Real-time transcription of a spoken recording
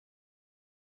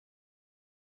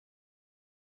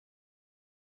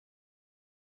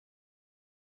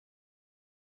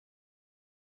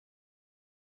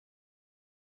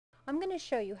I'm going to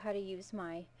show you how to use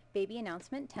my baby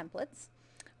announcement templates.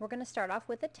 We're going to start off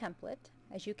with a template.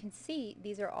 As you can see,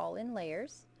 these are all in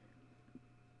layers.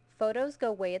 Photos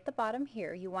go way at the bottom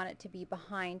here. You want it to be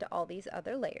behind all these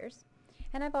other layers.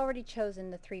 And I've already chosen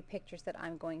the 3 pictures that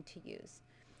I'm going to use.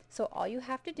 So all you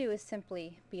have to do is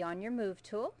simply be on your Move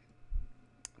tool,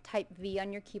 type V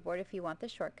on your keyboard if you want the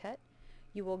shortcut.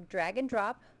 You will drag and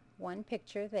drop one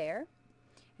picture there,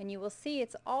 and you will see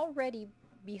it's already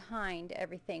behind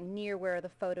everything near where the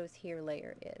Photos Here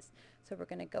layer is. So we're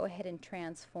going to go ahead and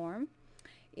transform.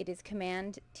 It is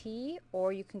Command T,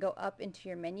 or you can go up into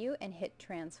your menu and hit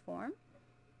transform.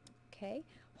 Okay,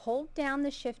 hold down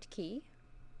the Shift key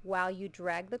while you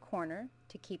drag the corner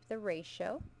to keep the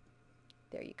ratio.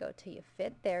 There you go, till you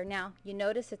fit there. Now you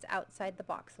notice it's outside the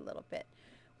box a little bit.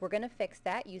 We're going to fix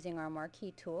that using our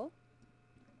marquee tool,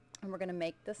 and we're going to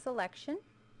make the selection,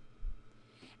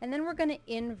 and then we're going to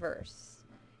inverse.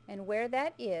 And where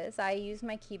that is, I use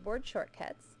my keyboard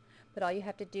shortcuts, but all you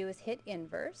have to do is hit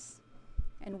inverse.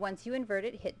 And once you invert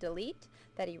it, hit delete.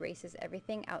 That erases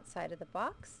everything outside of the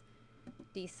box.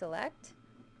 Deselect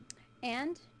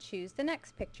and choose the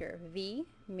next picture. V,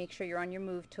 make sure you're on your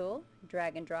Move tool.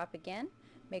 Drag and drop again.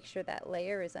 Make sure that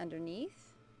layer is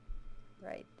underneath,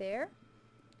 right there.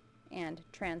 And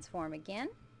transform again.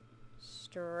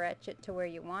 Stretch it to where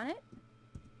you want it.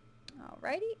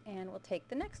 Alrighty, and we'll take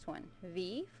the next one.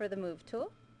 V for the Move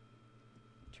tool.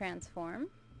 Transform.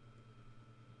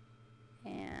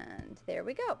 And there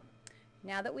we go.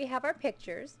 Now that we have our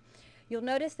pictures, you'll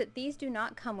notice that these do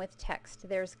not come with text.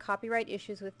 There's copyright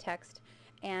issues with text,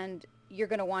 and you're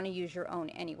going to want to use your own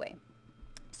anyway.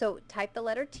 So type the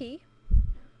letter T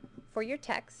for your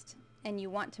text, and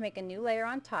you want to make a new layer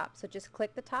on top. So just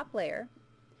click the top layer,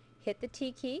 hit the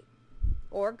T key,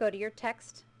 or go to your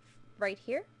text right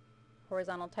here,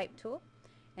 horizontal type tool,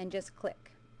 and just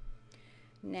click.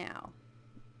 Now,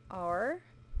 our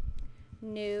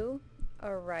new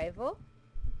arrival.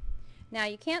 Now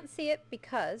you can't see it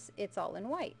because it's all in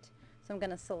white. So I'm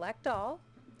going to select all,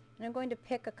 and I'm going to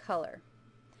pick a color.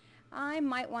 I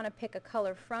might want to pick a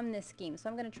color from this scheme, so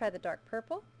I'm going to try the dark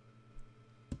purple.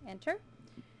 Enter,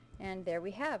 and there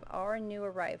we have our new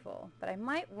arrival. But I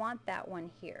might want that one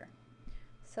here.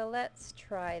 So let's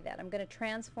try that. I'm going to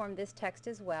transform this text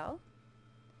as well.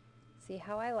 See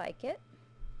how I like it.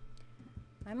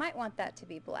 I might want that to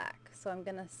be black, so I'm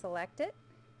going to select it.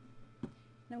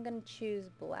 I'm going to choose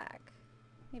black.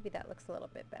 Maybe that looks a little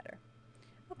bit better.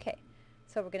 Okay,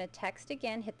 so we're going to text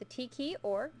again, hit the T key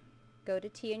or go to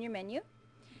T in your menu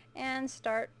and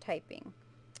start typing.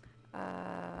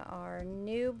 Our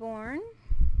newborn,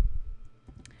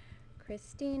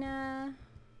 Christina,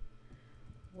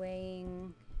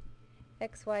 weighing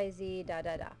XYZ, da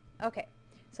da da. Okay,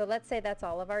 so let's say that's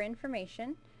all of our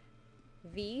information.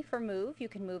 V for move, you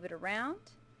can move it around.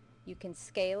 You can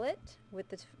scale it with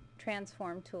the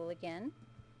transform tool again,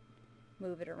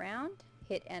 move it around,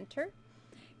 hit enter.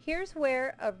 Here's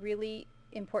where a really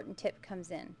important tip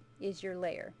comes in, is your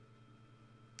layer.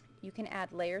 You can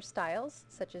add layer styles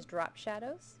such as drop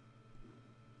shadows.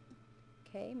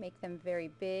 Okay, make them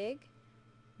very big,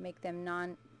 make them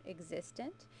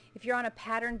non-existent. If you're on a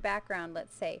patterned background,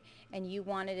 let's say, and you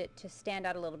wanted it to stand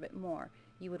out a little bit more,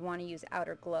 you would want to use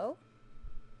outer glow.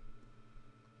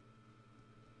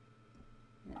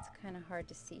 It's kind of hard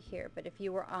to see here, but if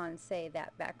you were on, say,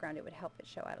 that background, it would help it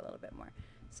show out a little bit more.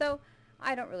 So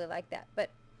I don't really like that, but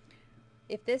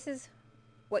if this is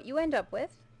what you end up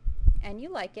with and you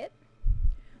like it,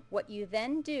 what you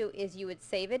then do is you would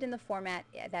save it in the format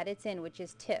that it's in, which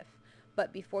is TIFF.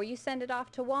 But before you send it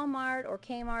off to Walmart or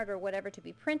Kmart or whatever to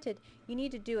be printed, you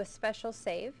need to do a special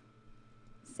save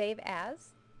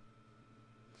as.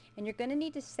 And you're going to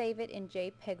need to save it in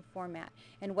JPEG format.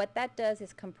 And what that does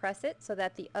is compress it so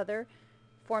that the other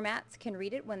formats can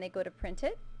read it when they go to print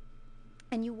it.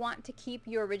 And you want to keep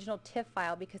your original TIFF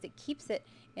file because it keeps it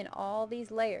in all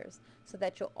these layers so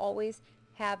that you'll always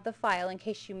have the file in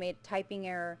case you made a typing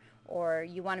error or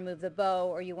you want to move the bow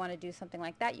or you want to do something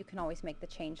like that. You can always make the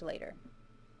change later.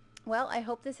 Well, I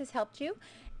hope this has helped you,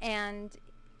 and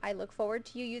I look forward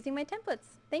to you using my templates.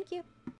 Thank you.